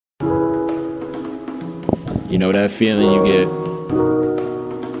You know that feeling you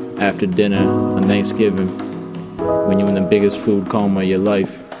get after dinner on Thanksgiving when you're in the biggest food coma of your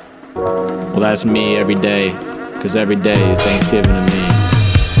life? Well, that's me every day, 'cause every day is Thanksgiving to me.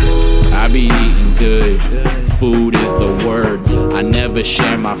 I be eating good, food is the word. I never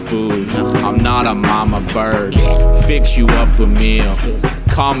share my food, I'm not a mama bird. Fix you up a meal,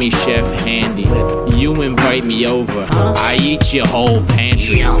 call me Chef Handy. You invite me over, I eat your whole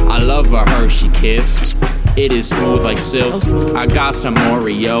pantry. I love a Hershey Kiss, it is smooth like silk. I got some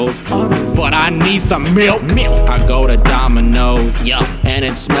Oreos, but I need some milk. I go to Domino's, and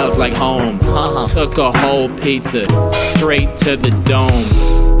it smells like home. Took a whole pizza straight to the dome.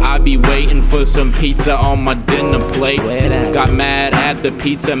 I be waiting for some pizza on my dinner plate. Got mad at the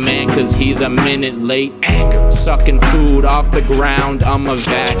pizza man 'cause he's a minute late. Sucking food off the ground, I'm a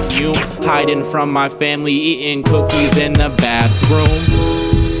vacuum. Hiding from my family, eating cookies in the bathroom.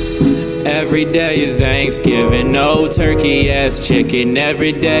 Every day is Thanksgiving, no turkey ass chicken.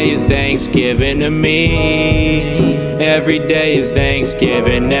 Every day is Thanksgiving to me. Every day is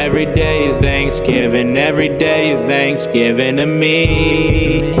Thanksgiving, every day is Thanksgiving. Every day is Thanksgiving to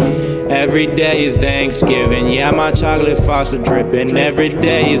me. Every day is Thanksgiving, yeah, my chocolate faucet dripping. Every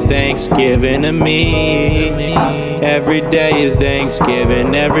day is Thanksgiving to me. Every day is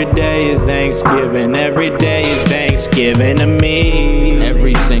Thanksgiving, every day is Thanksgiving. Every day is Thanksgiving to me.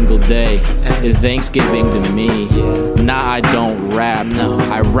 Every single day is Thanksgiving to me. Nah, I don't rap,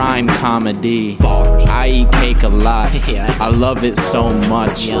 I rhyme comedy. I eat cake a lot, I love it so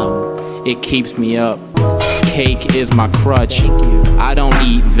much. It keeps me up, cake is my crutch. I don't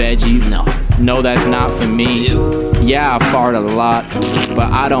eat veggies, no, that's not for me. Yeah, I fart a lot,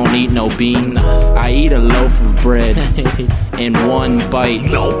 but I don't eat no beans. I eat a loaf of bread in one bite.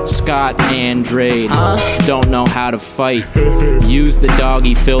 Scott Andrade, don't know how to fight. Use the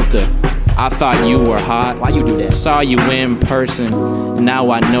doggy filter, I thought you were hot. Why you do that? Saw you in person, now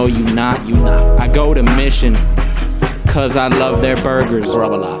I know you not. I go to Mission, 'cause I love their burgers.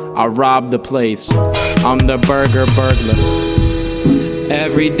 I rob the place, I'm the burger burglar.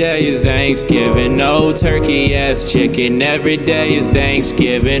 Every day is Thanksgiving, no turkey ass chicken. Every day is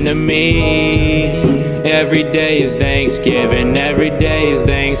Thanksgiving to me. Every day is Thanksgiving, every day is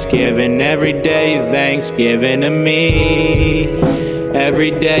Thanksgiving. Every day is Thanksgiving to me.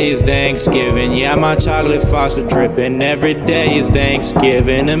 Every day is Thanksgiving, yeah, my chocolate faucet dripping. Every day is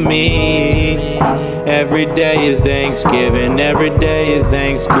Thanksgiving to me. Every day is Thanksgiving, every day is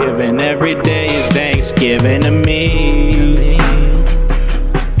Thanksgiving. Every day is Thanksgiving to me.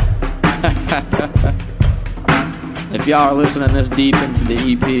 If y'all are listening this deep into the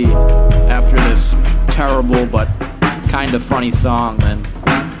EP after this terrible but kind of funny song, then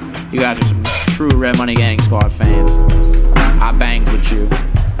you guys are some true Red Money Gang Squad fans. I bangs with you.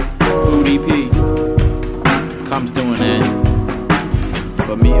 Food EP comes to an end,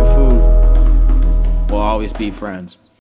 but me and food will always be friends.